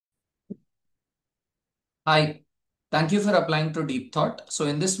Hi, thank you for applying to Deep Thought. So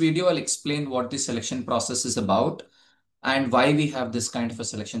in this video, I'll explain what the selection process is about and why we have this kind of a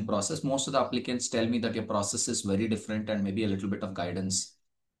selection process. Most of the applicants tell me that your process is very different and maybe a little bit of guidance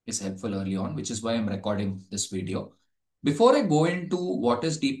is helpful early on, which is why I'm recording this video. Before I go into what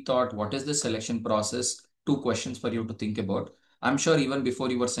is Deep Thought, what is the selection process, two questions for you to think about. I'm sure even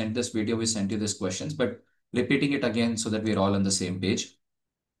before you were sent this video, we sent you these questions, but repeating it again so that we're all on the same page.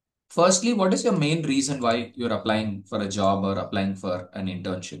 Firstly, what is your main reason why you're applying for a job or applying for an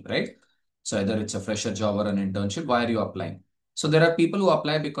internship, right? So either it's a fresher job or an internship, why are you applying? So there are people who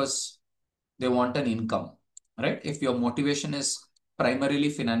apply because they want an income, right? If your motivation is primarily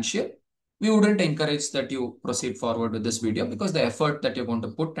financial, we wouldn't encourage that you proceed forward with this video because the effort that you're going to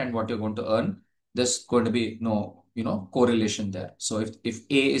put and what you're going to earn, there's going to be no, correlation there. So if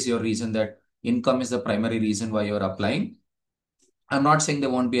A is your reason that income is the primary reason why you're applying, I'm not saying there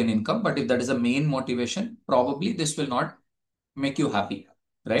won't be an income, but if that is a main motivation, probably this will not make you happy,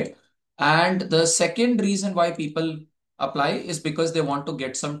 right? And the second reason why people apply is because they want to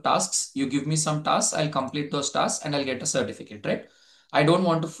get some tasks. You give me some tasks, I'll complete those tasks and I'll get a certificate, right? I don't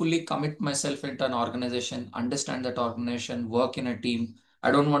want to fully commit myself into an organization, understand that organization, work in a team.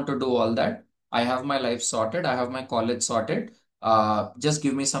 I don't want to do all that. I have my life sorted. I have my college sorted. Just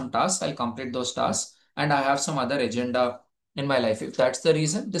give me some tasks. I'll complete those tasks. And I have some other agenda in my life. If that's the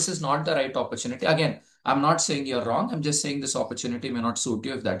reason, this is not the right opportunity. Again, I'm not saying you're wrong. I'm just saying this opportunity may not suit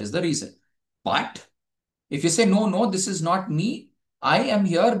you if that is the reason. But if you say, no, no, this is not me. I am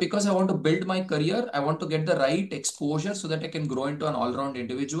here because I want to build my career. I want to get the right exposure so that I can grow into an all-round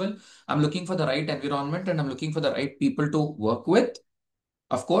individual. I'm looking for the right environment and I'm looking for the right people to work with.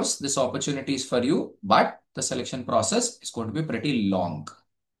 Of course, this opportunity is for you, but the selection process is going to be pretty long.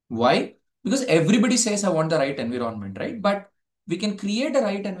 Why? Because everybody says I want the right environment, right? But we can create a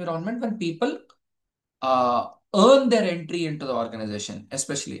right environment when people earn their entry into the organization,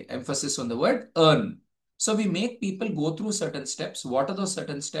 especially emphasis on the word earn. So we make people go through certain steps. What are those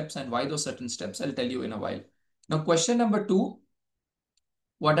certain steps and why those certain steps? I'll tell you in a while. Now, question number two,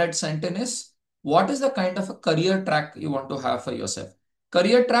 what I'd sent in is, what is the kind of a career track you want to have for yourself?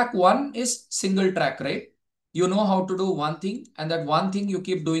 Career track one is single track, right? You know how to do one thing, and that one thing you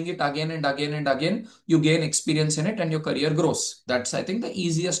keep doing it again and again and again. You gain experience in it, and your career grows. That's, I think, the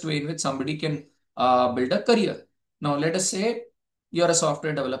easiest way in which somebody can build a career. Now, let us say you're a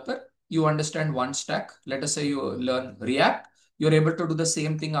software developer. You understand one stack. Let us say you learn React. You're able to do the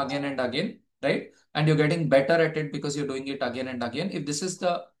same thing again and again, right? And you're getting better at it because you're doing it again and again. If this is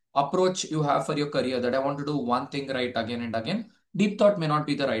the approach you have for your career, that I want to do one thing right again and again, deep thought may not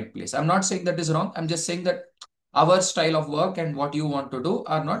be the right place. I'm not saying that is wrong. I'm just saying that our style of work and what you want to do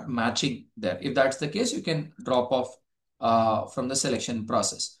are not matching there. If that's the case, you can drop off from the selection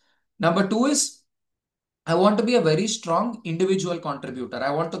process. Number two is, I want to be a very strong individual contributor.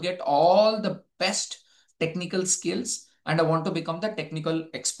 I want to get all the best technical skills and I want to become the technical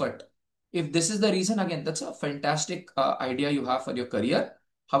expert. If this is the reason, again, that's a fantastic idea you have for your career.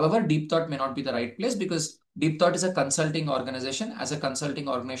 However, Deep Thought may not be the right place because Deep Thought is a consulting organization. As a consulting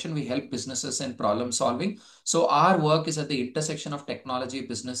organization, we help businesses in problem solving. So our work is at the intersection of technology,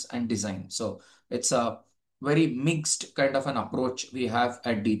 business, and design. So it's a very mixed kind of an approach we have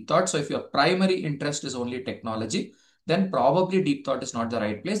at Deep Thought. So if your primary interest is only technology, then probably Deep Thought is not the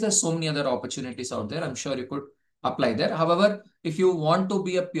right place. There's so many other opportunities out there. I'm sure you could apply there. However, if you want to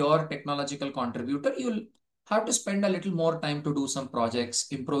be a pure technological contributor, you'll have to spend a little more time to do some projects,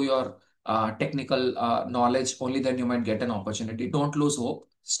 improve your technical knowledge. Only then you might get an opportunity. Don't lose hope.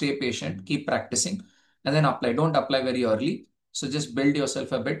 Stay patient. Keep practicing, and then apply. Don't apply very early. So just build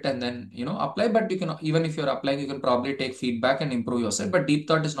yourself a bit and then apply. But you can, even if you're applying, you can probably take feedback and improve yourself. But Deep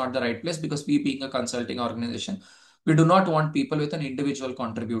Thought is not the right place because we, being a consulting organization, we do not want people with an individual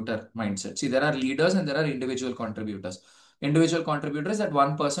contributor mindset. See, there are leaders and there are individual contributors. Individual contributors, that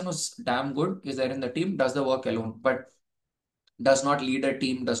one person who's damn good is there in the team, does the work alone, but does not lead a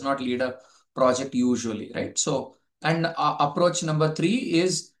team, does not lead a project usually, right? So, and approach number three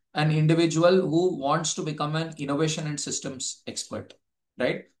is an individual who wants to become an innovation and systems expert,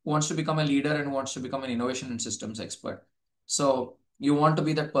 right? Who wants to become a leader and wants to become an innovation and systems expert. So you want to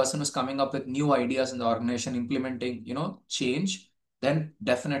be that person who's coming up with new ideas in the organization, implementing, change, then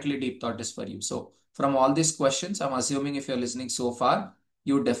definitely Deep Thought is for you. So from all these questions, I'm assuming if you're listening so far,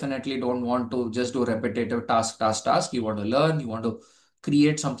 you definitely don't want to just do repetitive task, task, task. You want to learn, you want to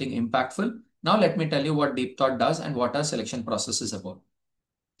create something impactful. Now, let me tell you what Deep Thought does and what our selection process is about.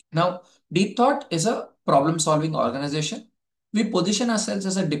 Now, Deep Thought is a problem solving organization. We position ourselves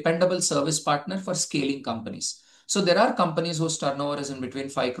as a dependable service partner for scaling companies. So there are companies whose turnover is in between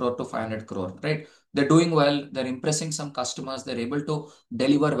 5 crore to 500 crore, right? They're doing well, they're impressing some customers, they're able to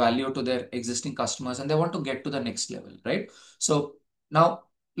deliver value to their existing customers, and they want to get to the next level, right? So now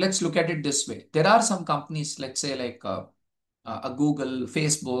let's look at it this way. There are some companies, let's say like a Google,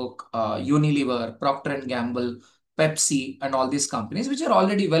 Facebook, Unilever, Procter and Gamble, Pepsi, and all these companies, which are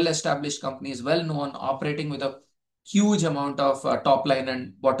already well-established companies, well-known, operating with a huge amount of top line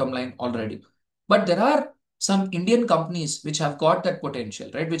and bottom line already. But there are some Indian companies which have got that potential,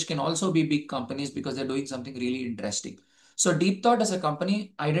 right? Which can also be big companies because they're doing something really interesting. So Deep Thought as a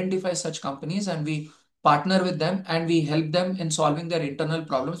company identifies such companies and we partner with them and we help them in solving their internal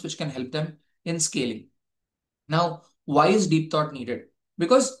problems, which can help them in scaling. Now, why is deep thought needed?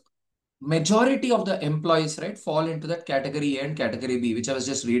 Because majority of the employees, right, fall into that category A and category B, which I was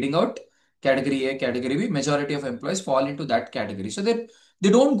just reading out. Category A, category B, majority of employees fall into that category. So they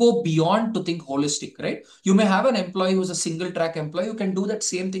don't go beyond to think holistic, right? You may have an employee who's a single track employee who can do that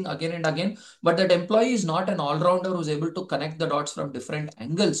same thing again and again, but that employee is not an all-rounder who's able to connect the dots from different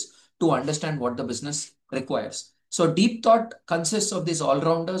angles to understand what the business requires. So deep thought consists of these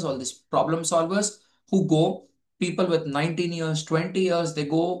all-rounders, all these problem solvers who go, people with 19 years, 20 years, they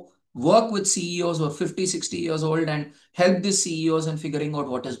go work with CEOs who are 50, 60 years old and help these CEOs in figuring out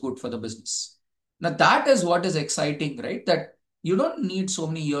what is good for the business. Now, that is what is exciting, right? That you don't need so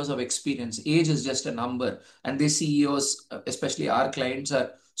many years of experience. Age is just a number. And these CEOs, especially our clients,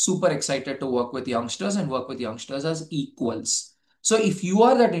 are super excited to work with youngsters and work with youngsters as equals. So if you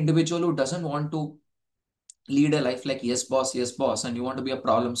are that individual who doesn't want to lead a life like yes boss, and you want to be a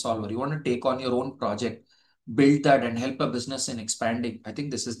problem solver, you want to take on your own project, build that and help a business in expanding, I think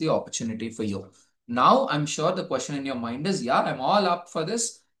this is the opportunity for you. Now I'm sure the question in your mind is, yeah, I'm all up for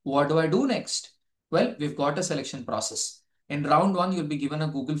this, what do I do next? Well, we've got a selection process. In round one, you'll be given a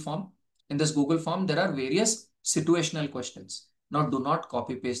Google form. In this Google form, there are various situational questions. Now do not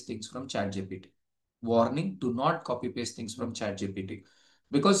copy paste things from ChatGPT. Warning, do not copy paste things from ChatGPT,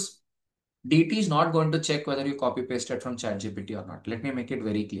 because DT is not going to check whether you copy pasted from ChatGPT or not. Let me make it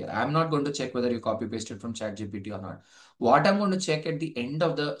very clear. I'm not going to check whether you copy pasted from ChatGPT or not. What I'm going to check at the end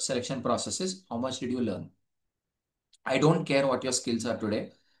of the selection process is how much did you learn? I don't care what your skills are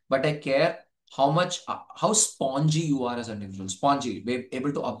today, but I care how spongy you are as an individual. Spongy, be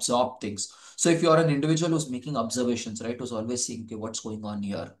able to absorb things. So if you're an individual who's making observations, right, who's always seeing, okay, what's going on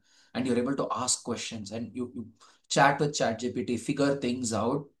here, and you're able to ask questions and you chat with ChatGPT, figure things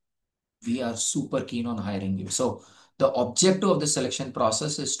out, we are super keen on hiring you. So the objective of the selection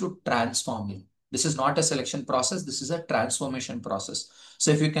process is to transform you. This is not a selection process. This is a transformation process.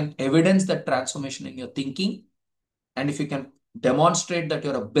 So if you can evidence that transformation in your thinking, and if you can demonstrate that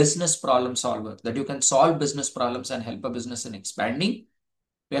you're a business problem solver, that you can solve business problems and help a business in expanding,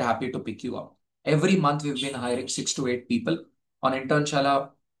 we're happy to pick you up. Every month we've been hiring 6 to 8 people on Internshala.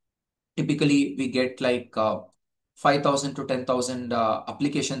 Typically, we get like 5,000 to 10,000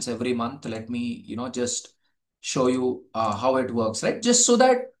 applications every month. Let me, just show you how it works, right? Just so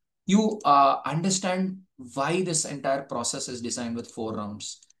that you understand why this entire process is designed with 4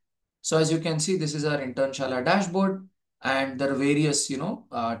 rounds. So as you can see, this is our Internshala dashboard, and there are various,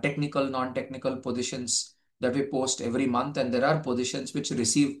 technical, non-technical positions that we post every month, and there are positions which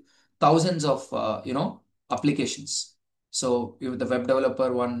receive thousands of, applications. So if the web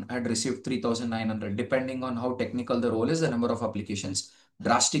developer one had received 3,900, depending on how technical the role is, the number of applications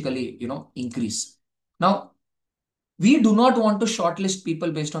drastically, increase. Now, we do not want to shortlist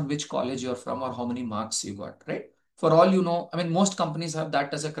people based on which college you're from or how many marks you got, right? For all you know, I mean, most companies have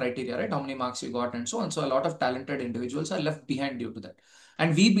that as a criteria, right? How many marks you got and so on. So a lot of talented individuals are left behind due to that.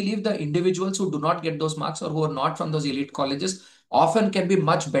 And we believe the individuals who do not get those marks or who are not from those elite colleges often can be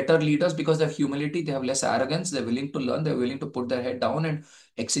much better leaders because they have humility, they have less arrogance, they're willing to learn, they're willing to put their head down and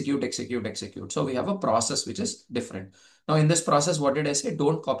execute, execute, execute. So we have a process which is different. Now, in this process, what did I say?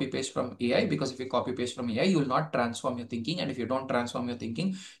 Don't copy paste from AI, because if you copy paste from AI, you will not transform your thinking. And if you don't transform your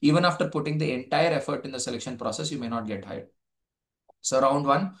thinking, even after putting the entire effort in the selection process, you may not get hired. So round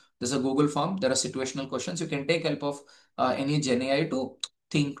one, there's a Google form. There are situational questions. You can take help of any Gen AI to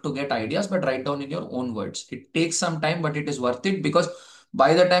think, to get ideas, but write down in your own words. It takes some time, but it is worth it, because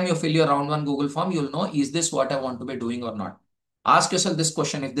by the time you fill your round one Google form, you'll know, is this what I want to be doing or not? Ask yourself this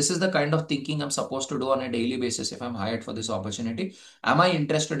question. If this is the kind of thinking I'm supposed to do on a daily basis, if I'm hired for this opportunity, am I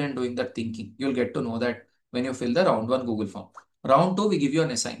interested in doing that thinking? You'll get to know that when you fill the round one Google form. Round two, we give you an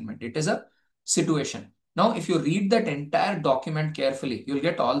assignment. It is a situation. Now, if you read that entire document carefully, you'll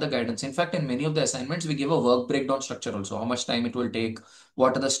get all the guidance. In fact, in many of the assignments, we give a work breakdown structure also, how much time it will take,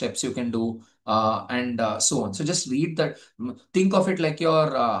 what are the steps you can do, and so on. So just read that. Think of it like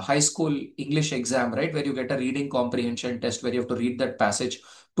your high school English exam, right? Where you get a reading comprehension test where you have to read that passage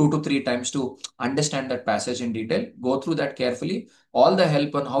 2 to 3 times to understand that passage in detail. Go through that carefully. All the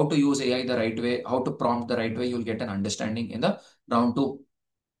help on how to use AI the right way, how to prompt the right way, you'll get an understanding in the round 2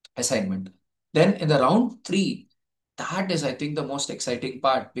 assignment. Then in the round 3, that is, I think, the most exciting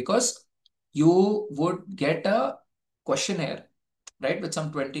part because you would get a questionnaire, right, with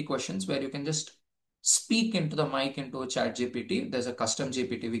some 20 questions where you can just speak into the mic into a chat GPT. There's a custom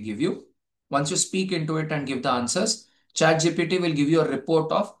GPT we give you. Once you speak into it and give the answers, chat GPT will give you a report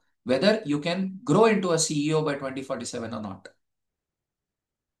of whether you can grow into a CEO by 2047 or not.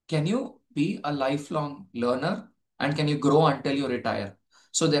 Can you be a lifelong learner and can you grow until you retire?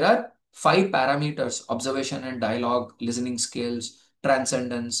 So there are 5 parameters: observation and dialogue, listening skills,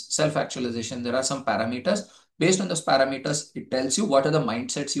 transcendence, self-actualization. There are some parameters. Based on those parameters, it tells you what are the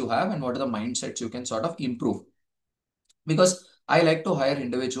mindsets you have and what are the mindsets you can sort of improve, because I like to hire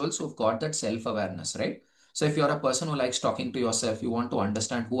individuals who've got that self-awareness, right? So if you're a person who likes talking to yourself, you want to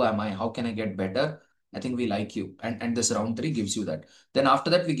understand who am I, how can I get better? I think we like you. And this round 3 gives you that. Then after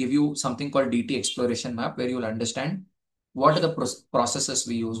that, we give you something called DT exploration map where you'll understand what are the processes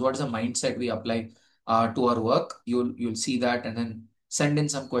we use, what is the mindset we apply to our work. You'll see that and then send in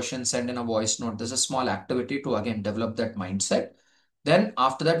some questions, send in a voice note. There's a small activity to again develop that mindset. Then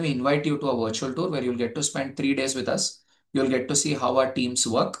after that, we invite you to a virtual tour where you'll get to spend 3 days with us. You'll get to see how our teams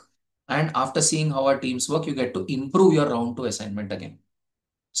work. And after seeing how our teams work, you get to improve your round 2 assignment again.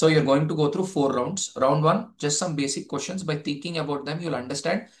 So you're going to go through 4 rounds. Round 1, just some basic questions. By thinking about them, you'll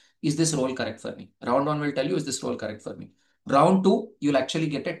understand, is this role correct for me? Round 1 will tell you, is this role correct for me? Round 2, you'll actually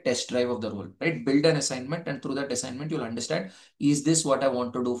get a test drive of the role, right? Build an assignment, and through that assignment, you'll understand, is this what I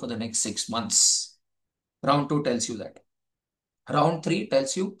want to do for the next 6 months? Round 2 tells you that. Round 3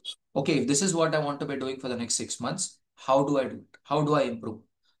 tells you, okay, if this is what I want to be doing for the next 6 months, how do I do it? How do I improve?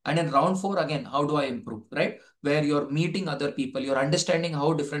 And in round 4, again, how do I improve, right? Where you're meeting other people, you're understanding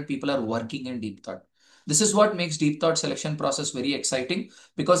how different people are working in deep thought. This is what makes deep thought selection process very exciting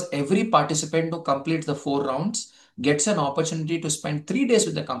because every participant who completes the 4 rounds gets an opportunity to spend 3 days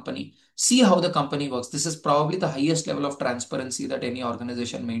with the company, see how the company works. This is probably the highest level of transparency that any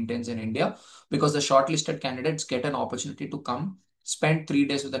organization maintains in India because the shortlisted candidates get an opportunity to come, spend 3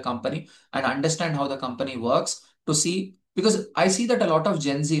 days with the company, and understand how the company works to see. Because I see that a lot of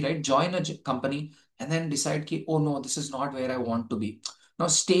Gen Z, right, join a company and then decide, ki, oh no, this is not where I want to be. Now,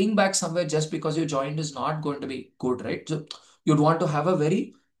 staying back somewhere just because you joined is not going to be good, right? So, you'd want to have a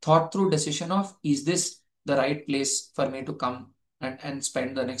very thought through decision of, is this the right place for me to come and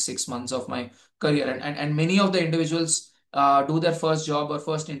spend the next 6 months of my career? And many of the individuals do their first job or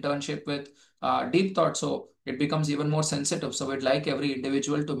first internship with deep thought. So it becomes even more sensitive. So we'd like every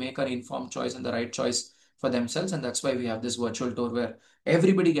individual to make an informed choice and the right choice for themselves. And that's why we have this virtual tour where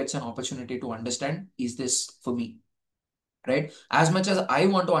everybody gets an opportunity to understand, is this for me? Right? As much as I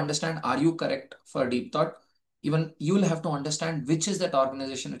want to understand, are you correct for deep thought? Even you'll have to understand which is that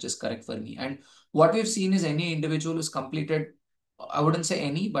organization which is correct for me. And what we've seen is any individual who's completed, I wouldn't say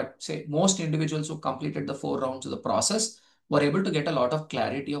any, but say most individuals who completed the 4 rounds of the process were able to get a lot of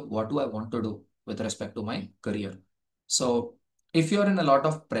clarity of what do I want to do with respect to my career. So if you're in a lot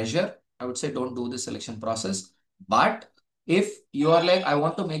of pressure, I would say don't do the selection process. But if you are like, I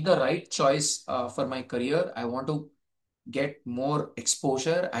want to make the right choice for my career, I want to get more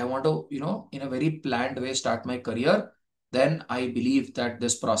exposure, I want to, in a very planned way start my career, then I believe that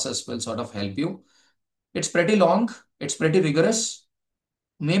this process will sort of help you. It's pretty long, it's pretty rigorous,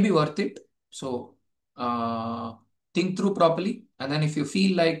 maybe worth it. So uh, think through properly. And then if you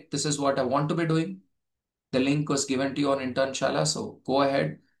feel like this is what I want to be doing, the link was given to you on Internshala. So go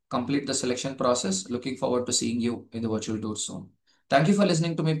ahead, complete the selection process. Looking forward to seeing you in the virtual tour soon. Thank you for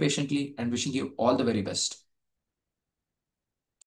listening to me patiently and wishing you all the very best.